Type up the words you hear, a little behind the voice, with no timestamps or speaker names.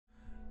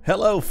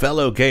Hello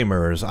fellow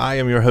gamers, I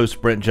am your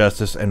host Brent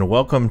Justice and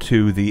welcome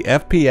to the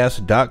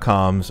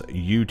FPS.com's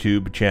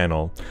YouTube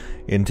channel.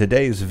 In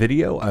today's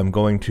video I'm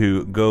going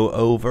to go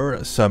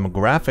over some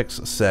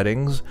graphics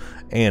settings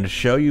and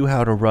show you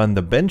how to run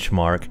the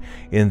benchmark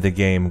in the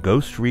game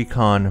Ghost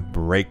Recon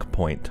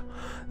Breakpoint.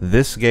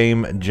 This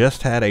game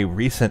just had a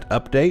recent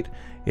update.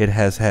 It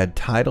has had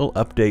Title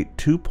Update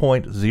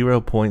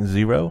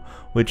 2.0.0,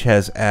 which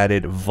has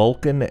added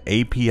Vulkan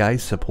API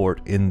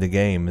support in the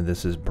game.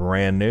 This is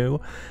brand new.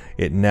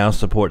 It now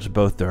supports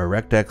both the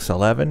DirectX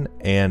 11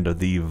 and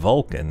the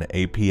Vulkan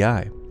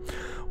API.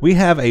 We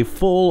have a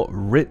full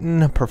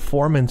written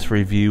performance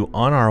review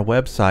on our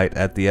website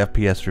at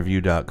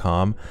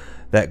thefpsreview.com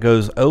that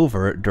goes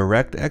over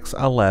DirectX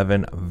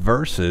 11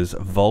 versus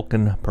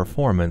Vulkan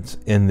performance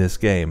in this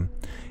game.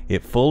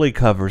 It fully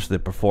covers the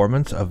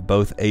performance of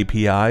both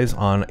APIs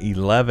on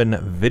 11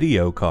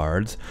 video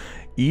cards,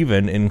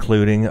 even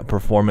including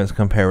performance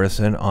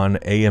comparison on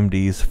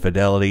AMD's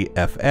Fidelity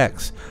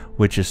FX,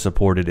 which is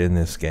supported in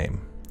this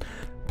game.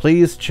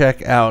 Please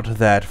check out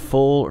that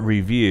full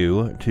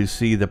review to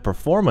see the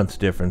performance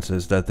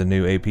differences that the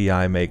new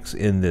API makes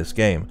in this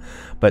game.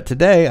 But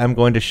today I'm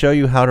going to show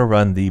you how to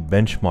run the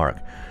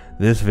benchmark.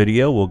 This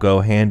video will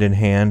go hand in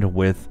hand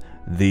with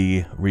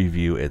the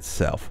review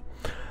itself.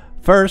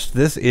 First,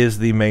 this is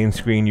the main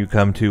screen you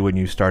come to when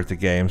you start the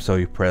game, so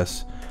you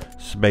press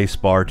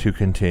spacebar to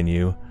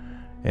continue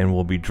and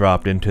will be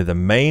dropped into the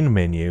main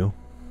menu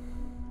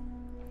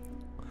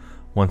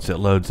once it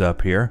loads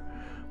up here.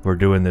 We're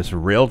doing this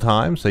real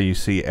time, so you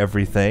see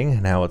everything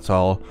and how it's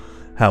all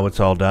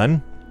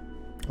done.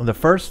 The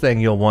first thing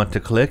you'll want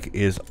to click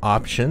is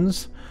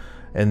Options,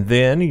 and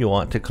then you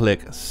want to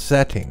click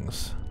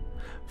Settings.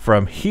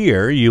 From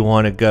here, you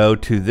want to go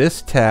to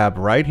this tab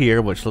right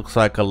here, which looks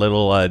like a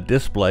little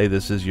display.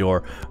 This is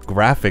your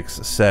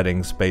graphics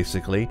settings,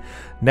 basically.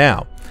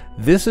 Now,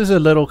 this is a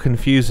little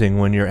confusing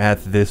when you're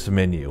at this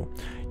menu.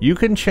 You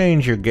can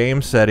change your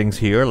game settings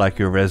here, like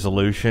your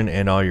resolution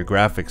and all your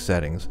graphics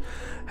settings.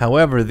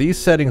 However, these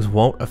settings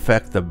won't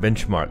affect the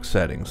benchmark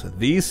settings.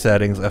 These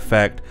settings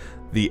affect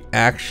the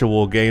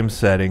actual game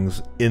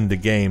settings in the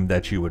game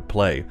that you would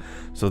play.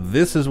 So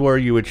this is where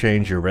you would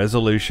change your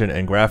resolution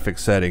and graphics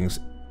settings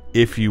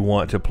if you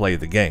want to play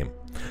the game.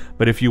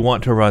 But if you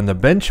want to run the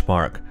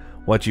benchmark,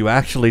 what you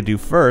actually do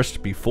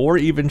first, before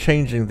even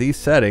changing these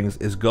settings,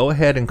 is go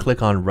ahead and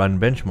click on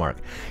Run Benchmark.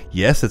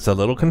 Yes, it's a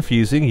little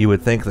confusing. You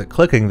would think that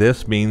clicking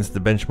this means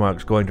the benchmark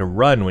is going to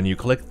run when you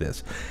click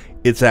this.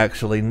 It's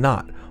actually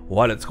not.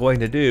 What it's going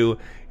to do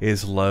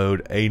is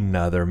load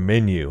another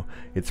menu.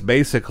 It's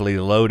basically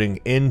loading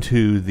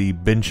into the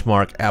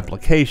benchmark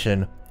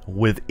application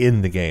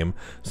within the game,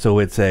 so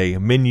it's a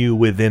menu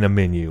within a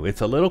menu. It's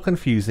a little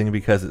confusing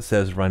because it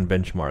says Run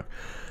Benchmark,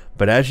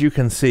 but as you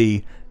can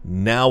see,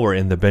 now we're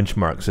in the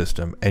benchmark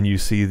system and you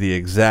see the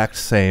exact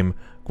same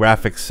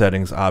graphics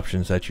settings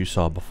options that you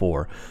saw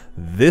before.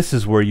 This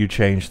is where you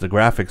change the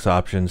graphics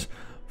options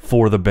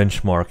for the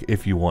benchmark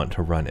if you want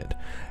to run it,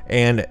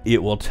 and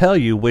it will tell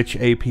you which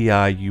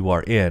API you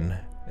are in.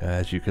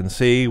 As you can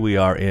see, we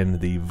are in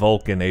the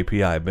Vulkan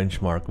API,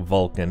 benchmark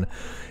Vulkan.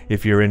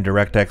 If you're in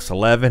DirectX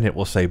 11, it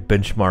will say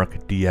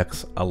benchmark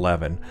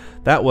DX11.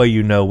 That way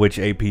you know which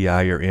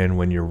API you're in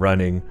when you're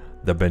running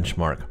the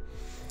benchmark.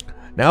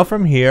 Now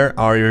from here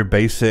are your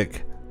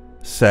basic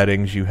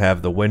settings. You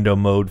have the window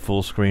mode,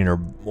 full screen,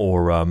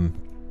 or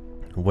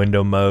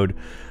window mode.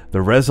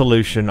 The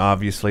resolution,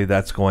 obviously,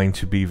 that's going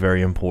to be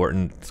very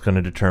important. It's going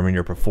to determine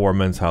your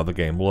performance, how the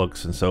game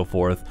looks, and so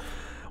forth.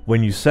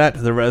 When you set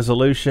the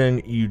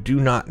resolution, you do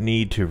not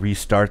need to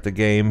restart the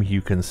game. You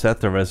can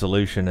set the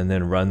resolution and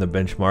then run the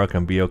benchmark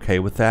and be okay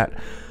with that.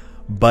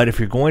 But if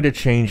you're going to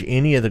change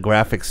any of the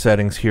graphics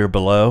settings here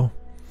below,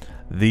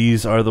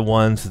 these are the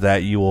ones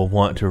that you will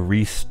want to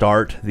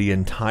restart the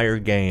entire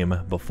game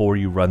before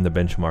you run the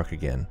benchmark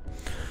again,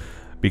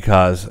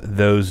 because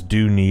those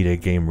do need a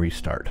game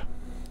restart.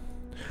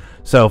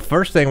 So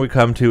first thing we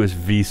come to is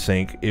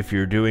VSync. If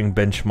you're doing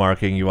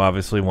benchmarking, you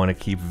obviously want to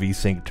keep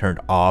VSync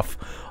turned off.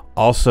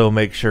 Also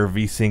make sure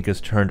VSync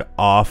is turned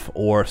off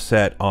or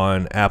set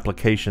on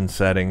application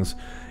settings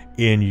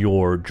in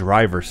your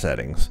driver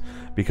settings,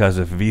 because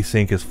if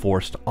VSync is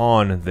forced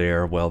on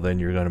there, well, then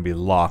you're going to be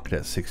locked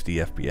at 60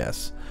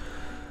 FPS.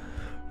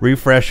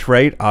 Refresh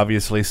rate,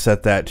 obviously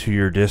set that to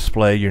your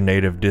display, your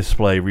native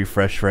display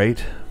refresh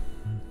rate.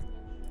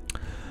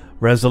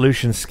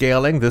 Resolution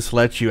scaling, this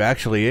lets you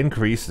actually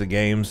increase the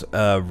game's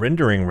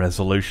rendering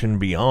resolution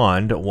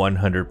beyond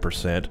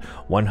 100%.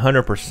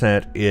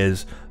 100%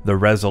 is the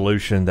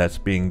resolution that's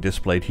being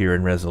displayed here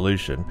in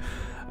resolution.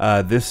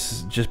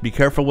 Just be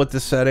careful with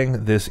this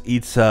setting. This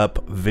eats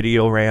up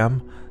video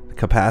RAM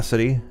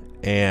capacity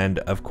and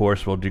of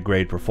course will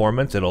degrade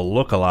performance. It'll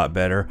look a lot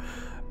better,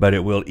 but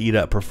it will eat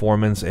up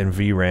performance and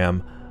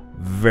VRAM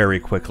very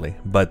quickly.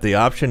 But the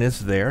option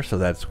is there, so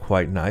that's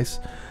quite nice.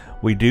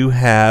 We do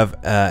have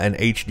an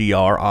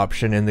HDR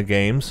option in the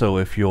game, so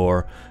if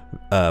your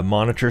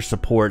monitor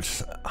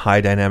supports high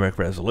dynamic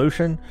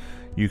resolution,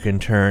 you can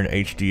turn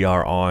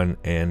HDR on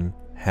and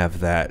have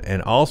that.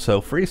 And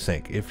also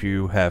FreeSync. If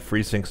you have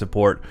FreeSync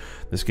support,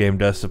 this game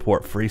does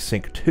support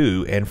FreeSync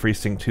 2 and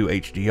FreeSync 2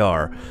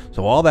 HDR.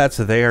 So all that's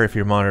there. If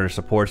your monitor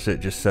supports it,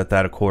 just set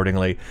that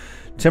accordingly.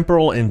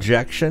 Temporal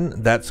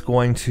injection, that's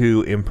going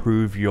to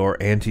improve your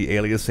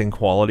anti-aliasing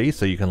quality,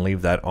 so you can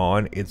leave that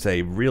on. It's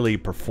a really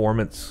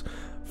performance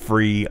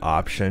free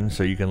option,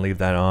 so you can leave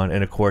that on.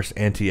 And of course,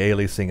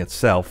 anti-aliasing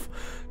itself,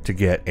 to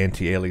get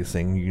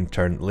anti-aliasing, you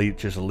can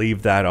just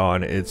leave that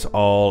on. It's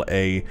all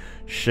a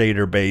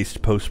shader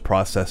based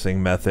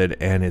post-processing method,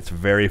 and it's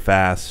very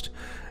fast,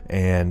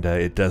 and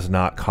it does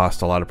not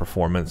cost a lot of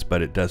performance,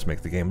 but it does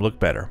make the game look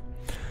better.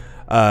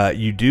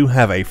 You do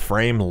have a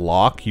frame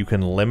lock. You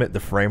can limit the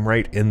frame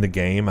rate in the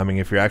game. I mean,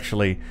 if you're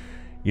actually,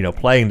 you know,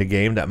 playing the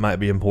game, that might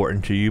be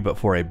important to you, but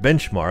for a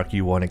benchmark,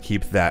 you want to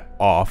keep that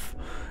off.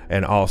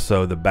 And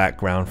also the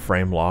background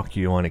frame lock,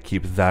 you want to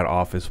keep that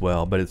off as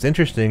well. But it's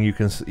interesting, you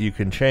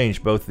can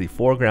change both the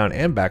foreground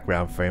and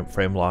background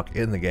frame lock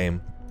in the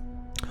game.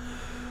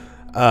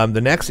 The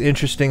next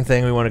interesting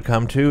thing we want to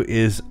come to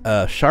is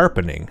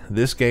sharpening.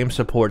 This game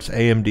supports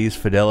AMD's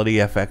Fidelity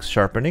FX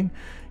sharpening.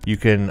 You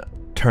can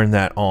turn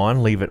that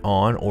on, leave it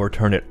on, or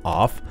turn it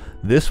off.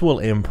 This will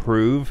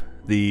improve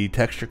the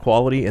texture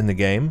quality in the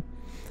game,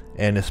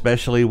 and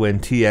especially when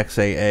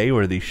TXAA,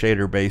 or the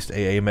shader-based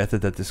AA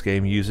method that this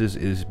game uses,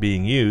 is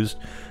being used,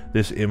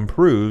 this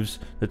improves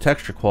the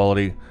texture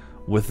quality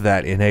with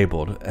that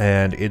enabled.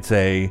 And it's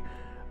a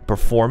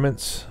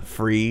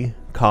performance-free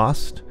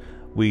cost.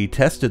 We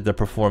tested the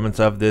performance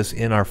of this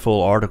in our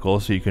full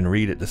article, so you can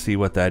read it to see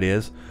what that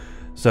is.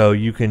 So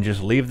you can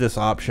just leave this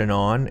option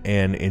on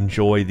and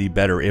enjoy the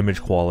better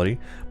image quality.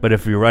 But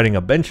if you're running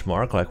a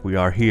benchmark like we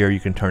are here, you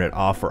can turn it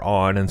off or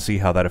on and see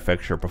how that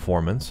affects your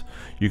performance.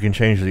 You can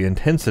change the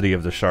intensity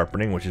of the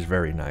sharpening, which is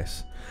very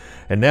nice.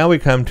 And now we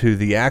come to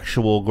the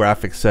actual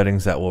graphics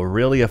settings that will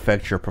really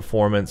affect your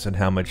performance and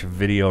how much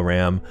video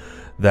RAM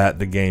that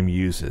the game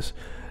uses.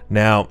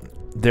 Now,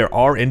 there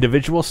are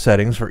individual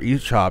settings for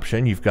each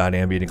option. You've got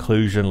ambient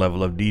occlusion,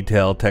 level of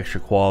detail, texture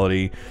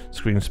quality,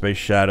 screen space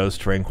shadows,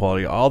 terrain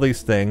quality, all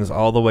these things,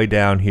 all the way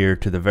down here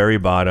to the very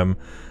bottom: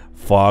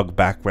 fog,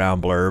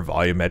 background blur,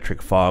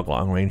 volumetric fog,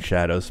 long range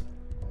shadows.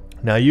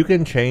 Now you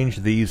can change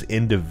these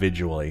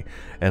individually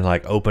and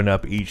like open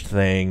up each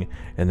thing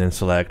and then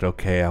select,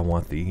 okay, I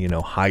want the, you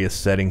know,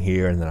 highest setting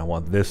here, and then I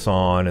want this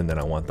on, and then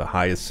I want the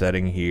highest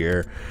setting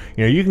here.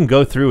 You know, you can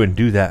go through and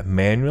do that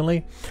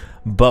manually.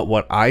 But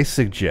what I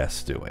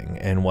suggest doing,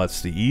 and what's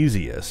the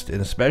easiest,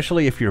 and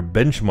especially if you're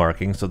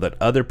benchmarking so that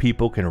other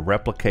people can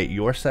replicate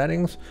your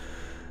settings,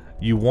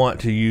 you want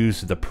to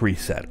use the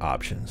preset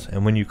options.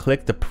 And when you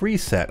click the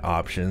preset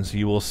options,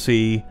 you will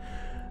see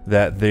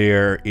that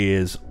there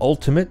is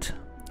ultimate,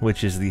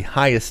 which is the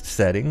highest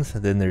settings,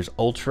 then there's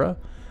ultra,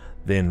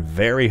 then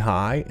very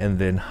high, and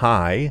then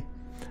high,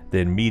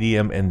 then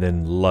medium, and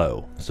then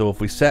low. So if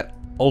we set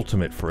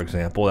ultimate, for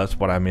example, that's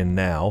what I'm in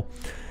now,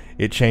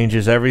 it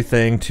changes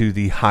everything to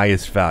the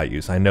highest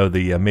values. I know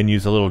the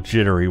menu's a little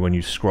jittery when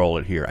you scroll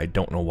it here. I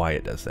don't know why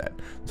it does that.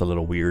 It's a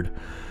little weird.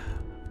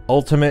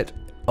 Ultimate,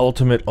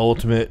 ultimate,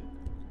 ultimate.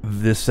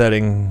 This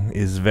setting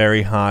is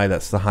very high.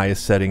 That's the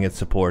highest setting it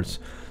supports.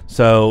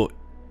 So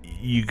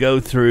you go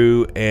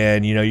through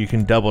and, you know, you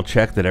can double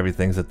check that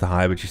everything's at the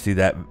high, but you see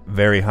that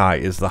very high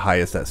is the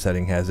highest that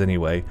setting has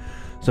anyway.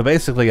 So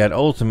basically at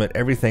ultimate,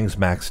 everything's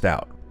maxed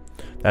out.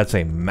 That's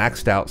a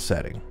maxed out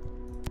setting.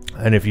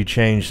 And if you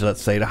change,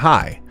 let's say, to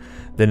high,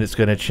 then it's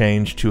going to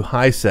change to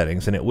high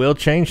settings, and it will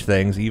change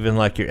things. Even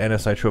like your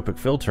anisotropic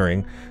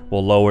filtering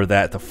will lower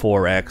that to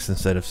 4x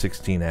instead of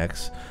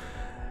 16x,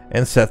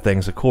 and set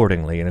things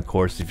accordingly. And of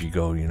course, if you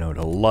go, you know,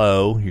 to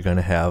low, you're going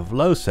to have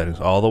low settings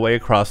all the way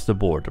across the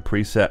board. The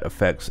preset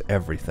affects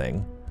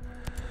everything.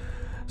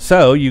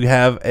 So you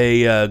have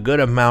a good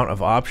amount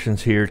of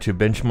options here to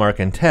benchmark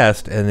and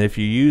test, and if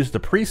you use the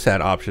preset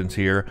options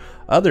here,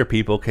 other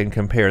people can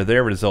compare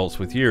their results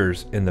with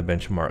yours in the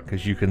benchmark,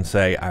 because you can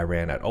say, I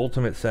ran at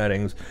ultimate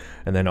settings,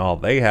 and then all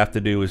they have to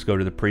do is go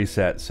to the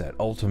preset, set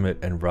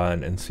ultimate, and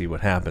run and see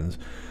what happens.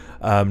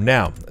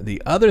 Now,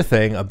 the other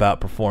thing about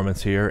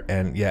performance here,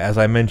 and yeah, as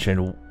I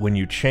mentioned, when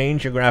you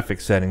change your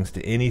graphics settings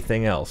to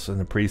anything else in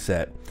the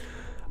preset,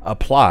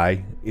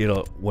 apply,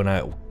 it'll,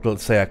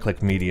 let's say I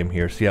click medium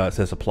here, see how it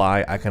says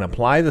apply? I can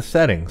apply the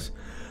settings,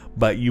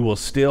 but you will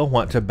still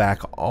want to back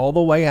all the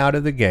way out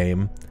of the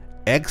game,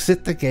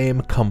 exit the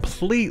game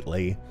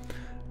completely,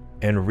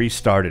 and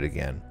restart it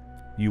again.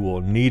 You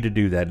will need to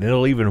do that, and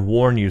it'll even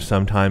warn you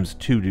sometimes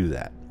to do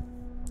that.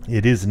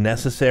 It is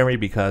necessary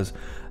because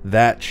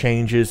that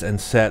changes and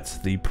sets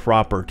the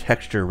proper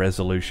texture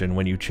resolution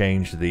when you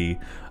change the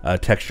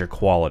texture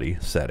quality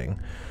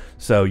setting.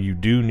 So you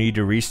do need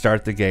to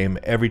restart the game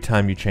every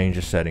time you change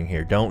a setting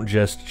here. Don't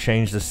just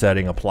change the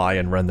setting, apply,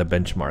 and run the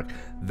benchmark.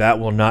 That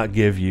will not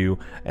give you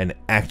an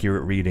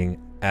accurate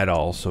reading at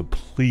all, so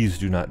please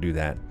do not do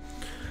that.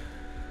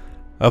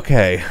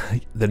 Okay,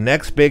 the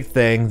next big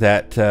thing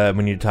that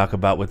we need to talk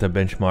about with the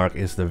benchmark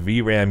is the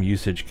VRAM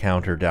usage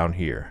counter down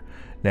here.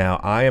 Now,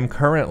 I am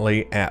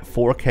currently at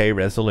 4K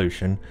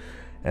resolution,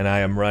 and I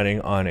am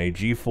running on a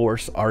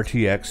GeForce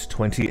RTX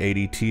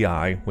 2080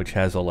 Ti, which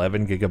has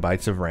 11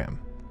 gigabytes of RAM.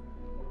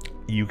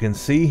 You can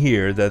see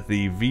here that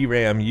the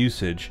VRAM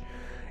usage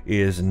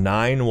is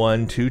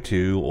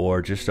 9122,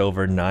 or just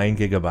over 9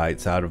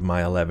 gigabytes out of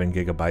my 11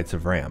 gigabytes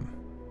of RAM.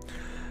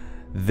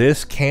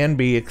 This can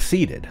be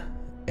exceeded,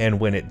 and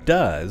when it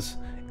does,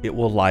 it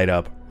will light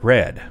up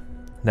red.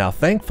 Now,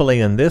 thankfully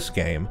in this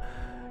game,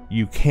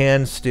 you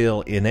can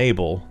still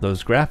enable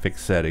those graphics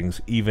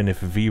settings even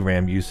if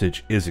VRAM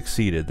usage is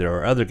exceeded. There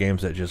are other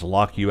games that just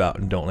lock you out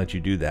and don't let you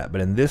do that,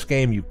 but in this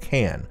game you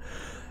can.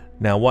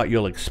 Now, what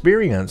you'll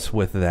experience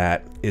with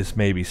that is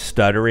maybe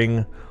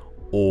stuttering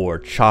or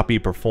choppy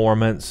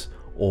performance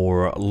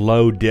or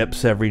low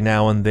dips every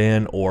now and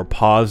then, or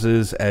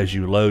pauses as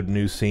you load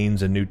new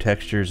scenes and new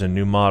textures and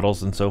new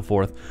models and so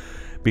forth,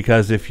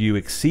 because if you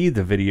exceed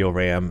the video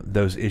RAM,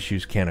 those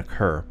issues can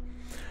occur.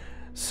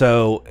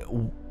 So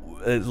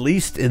at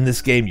least in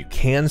this game you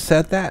can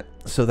set that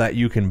so that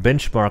you can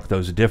benchmark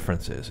those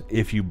differences.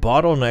 If you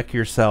bottleneck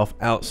yourself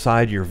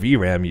outside your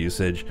VRAM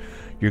usage,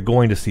 you're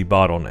going to see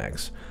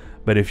bottlenecks.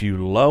 But if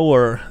you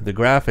lower the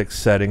graphics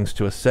settings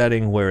to a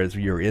setting where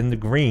you're in the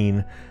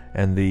green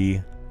and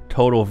the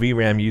total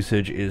VRAM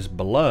usage is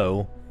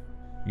below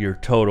your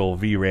total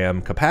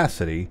VRAM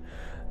capacity,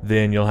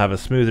 then you'll have a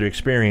smoother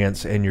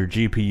experience and your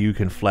GPU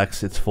can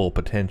flex its full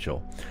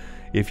potential.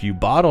 If you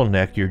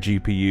bottleneck your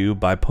GPU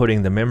by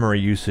putting the memory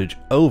usage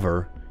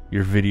over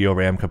your video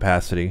RAM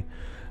capacity,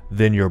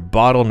 then you're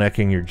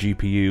bottlenecking your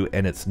GPU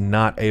and it's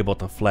not able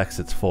to flex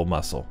its full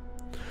muscle.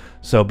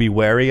 So be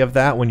wary of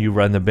that when you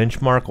run the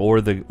benchmark or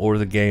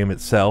the game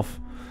itself,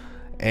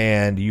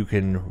 and you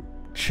can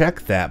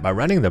check that by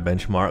running the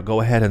benchmark.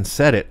 Go ahead and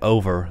set it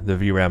over the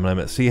VRAM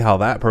limit, see how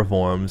that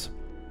performs,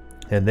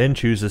 and then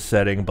choose a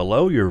setting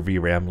below your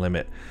VRAM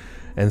limit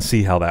and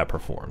see how that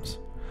performs.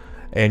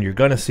 And you're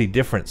going to see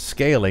different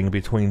scaling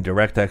between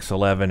DirectX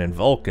 11 and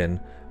Vulkan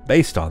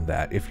based on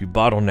that. If you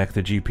bottleneck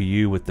the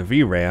GPU with the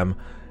VRAM,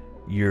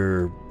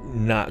 you're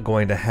not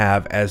going to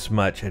have as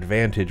much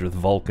advantage with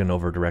Vulkan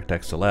over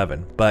DirectX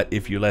 11. But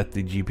if you let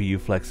the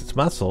GPU flex its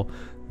muscle,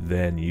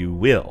 then you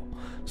will.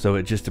 So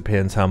it just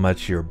depends how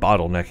much you're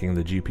bottlenecking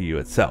the GPU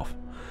itself.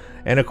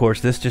 And of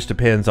course, this just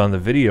depends on the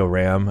video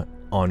RAM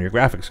on your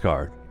graphics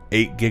card.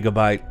 8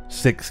 gigabyte,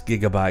 6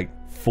 gigabyte,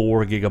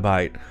 4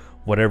 gigabyte,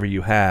 whatever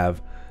you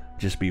have,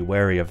 just be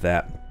wary of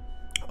that.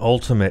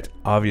 Ultimate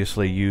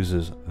obviously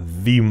uses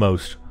the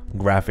most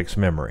graphics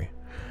memory,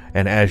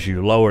 and as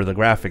you lower the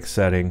graphics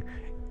setting,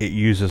 it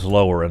uses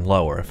lower and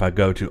lower. If I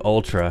go to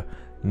Ultra,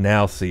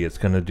 now see it's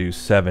going to do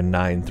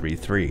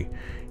 7933.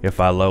 If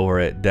I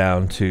lower it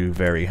down to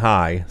very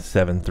high,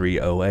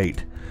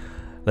 7308.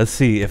 Let's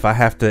see if I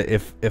have to,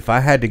 if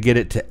I had to get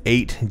it to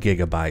 8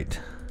 gigabyte.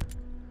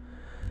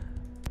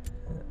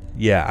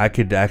 Yeah, I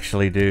could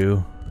actually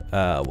do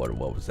what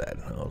was that?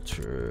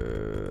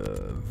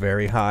 Ultra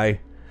very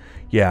high.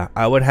 Yeah,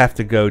 I would have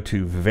to go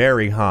to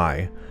very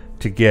high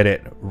to get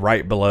it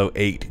right below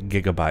 8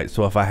 gigabytes.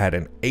 So if I had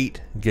an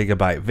 8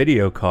 gigabyte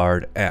video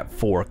card at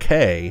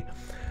 4K,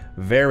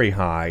 very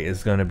high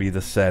is going to be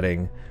the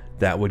setting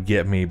that would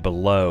get me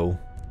below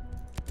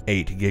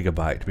 8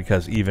 gigabyte,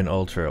 because even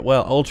Ultra,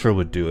 well, Ultra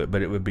would do it,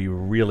 but it would be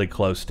really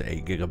close to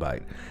 8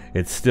 gigabyte.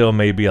 It still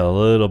may be a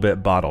little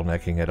bit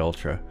bottlenecking at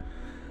Ultra,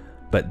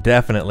 but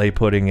definitely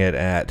putting it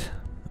at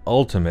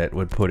Ultimate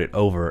would put it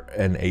over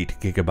an 8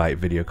 gigabyte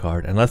video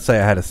card. And let's say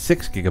I had a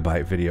 6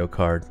 gigabyte video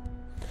card,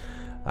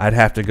 I'd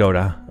have to go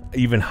to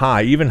even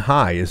high. Even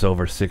high is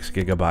over 6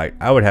 gigabyte.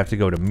 I would have to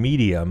go to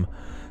medium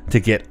to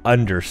get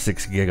under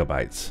 6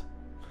 gigabytes.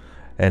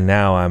 And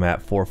now I'm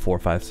at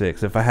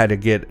 4456. If I had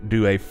to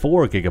do a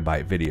 4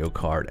 gigabyte video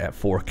card at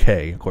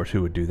 4K, of course,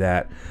 who would do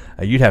that?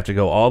 You'd have to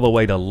go all the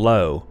way to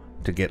low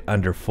to get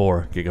under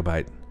 4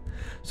 gigabyte.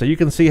 So you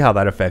can see how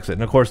that affects it.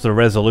 And of course, the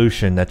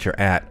resolution that you're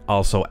at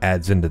also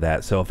adds into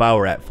that. So if I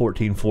were at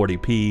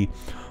 1440p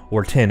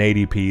or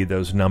 1080p,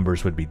 those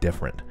numbers would be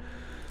different.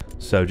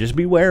 So just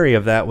be wary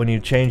of that when you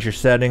change your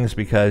settings,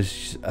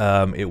 because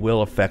it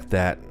will affect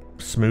that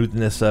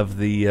smoothness of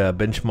the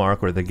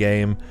benchmark or the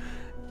game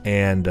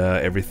and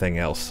everything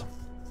else.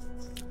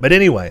 But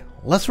anyway,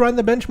 let's run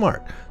the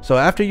benchmark. So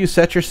after you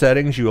set your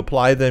settings, you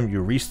apply them,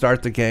 you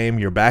restart the game,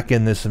 you're back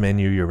in this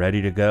menu, you're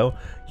ready to go,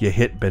 you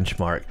hit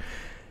benchmark.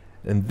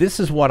 And this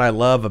is what I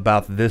love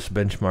about this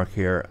benchmark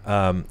here.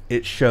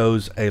 It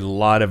shows a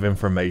lot of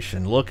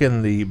information. Look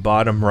in the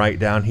bottom right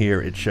down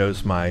here, it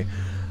shows my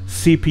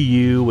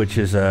CPU, which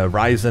is a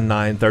Ryzen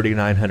 9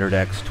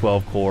 3900X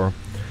 12 core.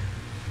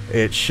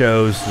 It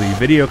shows the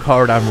video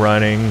card I'm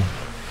running,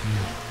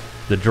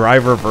 the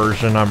driver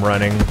version I'm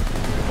running.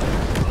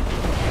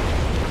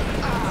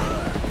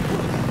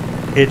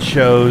 It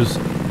shows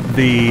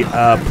the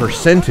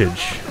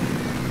percentage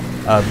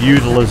of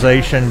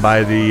utilization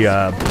by the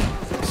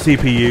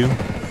CPU.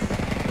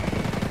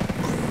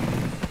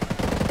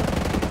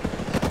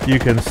 You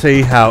can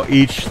see how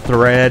each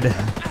thread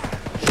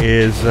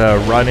is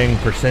running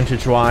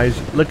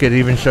percentage-wise. Look, it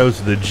even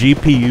shows the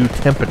GPU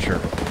temperature.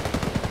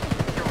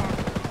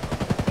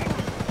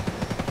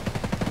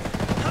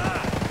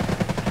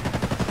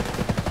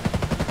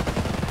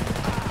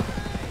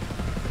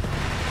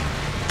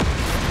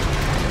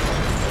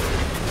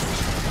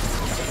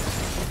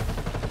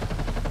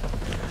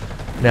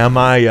 Now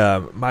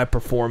my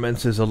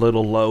performance is a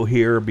little low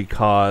here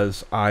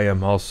because I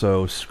am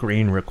also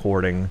screen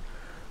recording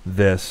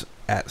this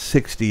at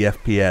 60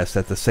 FPS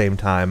at the same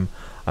time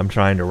I'm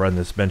trying to run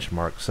this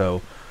benchmark.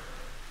 So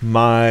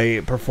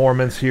my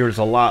performance here is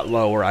a lot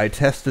lower. I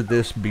tested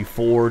this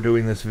before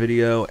doing this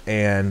video,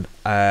 and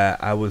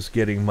I was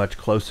getting much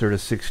closer to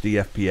 60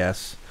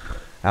 FPS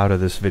out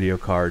of this video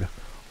card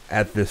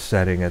at this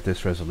setting, at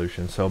this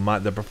resolution. So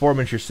the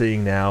performance you're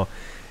seeing now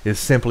is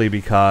simply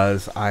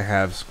because I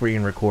have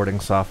screen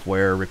recording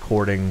software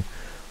recording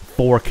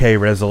 4K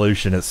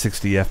resolution at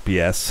 60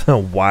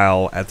 FPS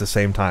while at the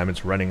same time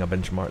it's running the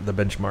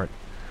benchmark.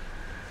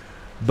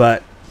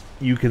 But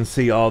you can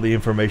see all the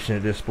information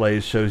it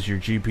displays, shows your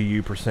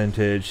GPU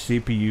percentage,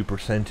 CPU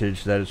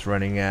percentage that it's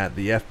running at,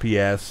 the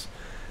FPS.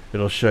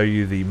 It'll show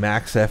you the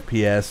max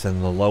FPS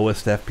and the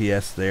lowest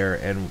FPS there,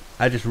 and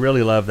I just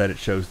really love that it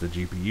shows the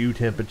GPU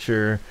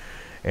temperature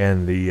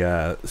and the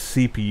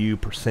CPU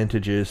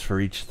percentages for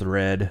each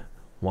thread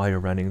while you're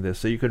running this,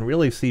 so you can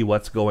really see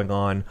what's going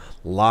on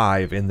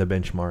live in the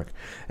benchmark.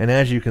 And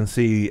as you can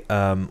see,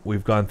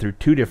 we've gone through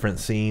 2 different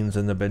scenes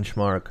in the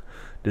benchmark.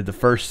 Did the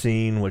first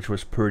scene, which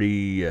was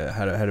pretty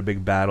had a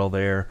big battle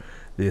there.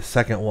 The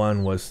second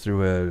one was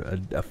through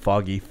a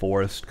foggy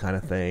forest kind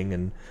of thing,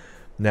 and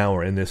now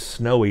we're in this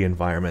snowy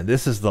environment.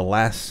 This is the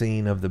last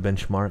scene of the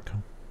benchmark,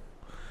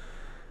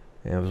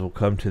 and we'll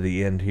come to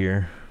the end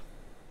here.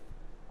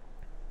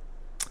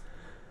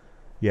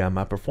 Yeah,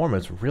 my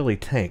performance really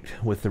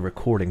tanked with the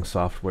recording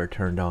software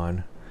turned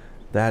on.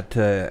 That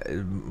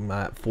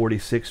my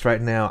 46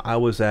 right now, I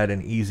was at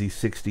an easy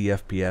 60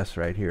 FPS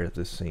right here at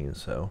this scene.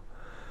 So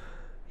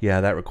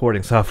yeah, that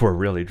recording software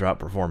really dropped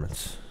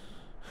performance.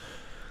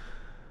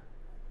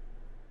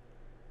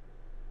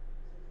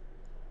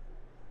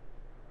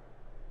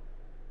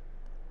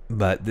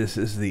 But this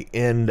is the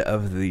end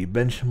of the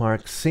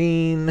benchmark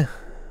scene,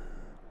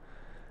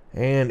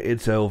 and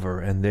it's over.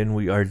 And then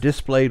we are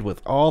displayed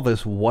with all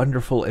this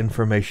wonderful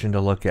information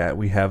to look at.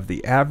 We have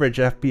the average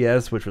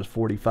FPS, which was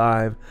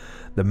 45,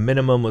 the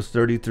minimum was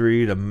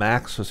 33, the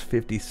max was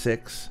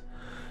 56.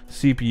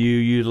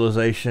 CPU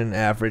utilization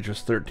average was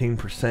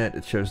 13%.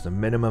 It shows the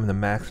minimum, the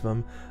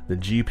maximum. The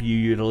GPU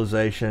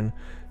utilization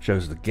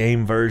shows the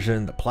game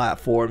version, the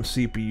platform,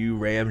 CPU,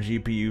 RAM,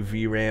 GPU,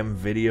 VRAM,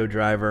 video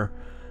driver,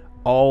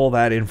 all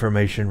that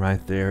information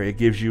right there. It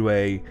gives you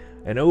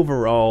an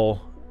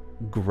overall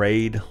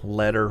grade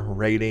letter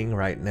rating.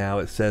 Right now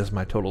it says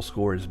my total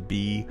score is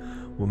B.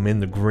 I'm in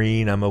the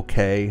green, I'm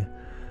okay,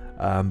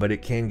 but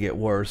it can get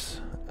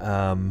worse.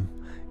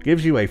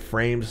 Gives you a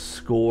frames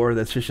score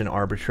that's just an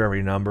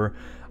arbitrary number.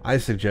 I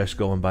suggest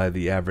going by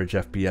the average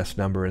FPS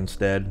number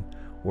instead,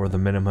 or the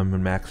minimum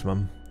and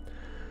maximum.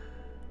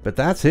 But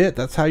that's it.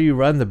 That's how you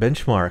run the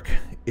benchmark.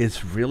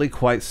 It's really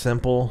quite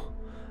simple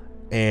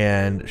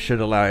and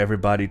should allow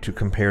everybody to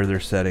compare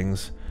their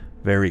settings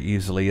very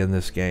easily in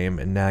this game,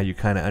 and now you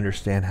kind of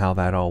understand how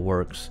that all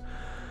works.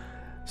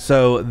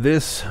 So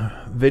this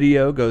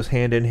video goes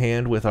hand in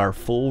hand with our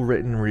full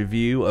written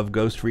review of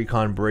Ghost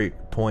Recon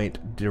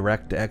Breakpoint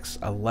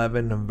DirectX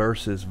 11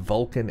 versus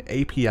Vulkan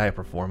API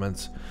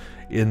performance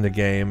in the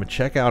game.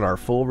 Check out our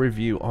full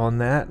review on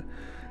that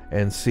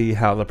and see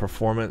how the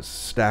performance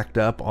stacked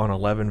up on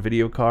 11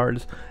 video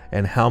cards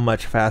and how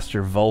much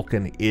faster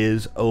Vulkan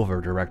is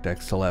over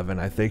DirectX 11.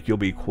 I think you'll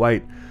be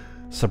quite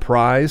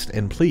surprised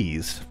and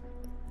pleased.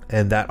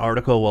 And that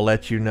article will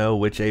let you know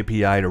which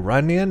API to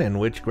run in and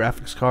which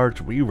graphics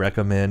cards we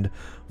recommend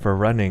for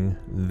running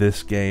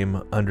this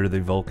game under the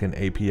Vulkan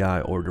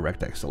API or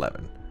DirectX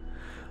 11.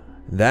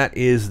 That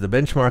is the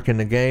benchmark in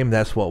the game.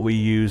 That's what we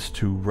use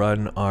to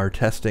run our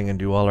testing and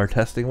do all our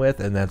testing with,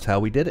 and that's how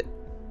we did it.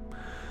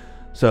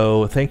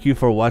 So thank you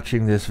for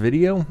watching this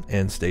video,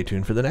 and stay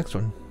tuned for the next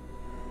one.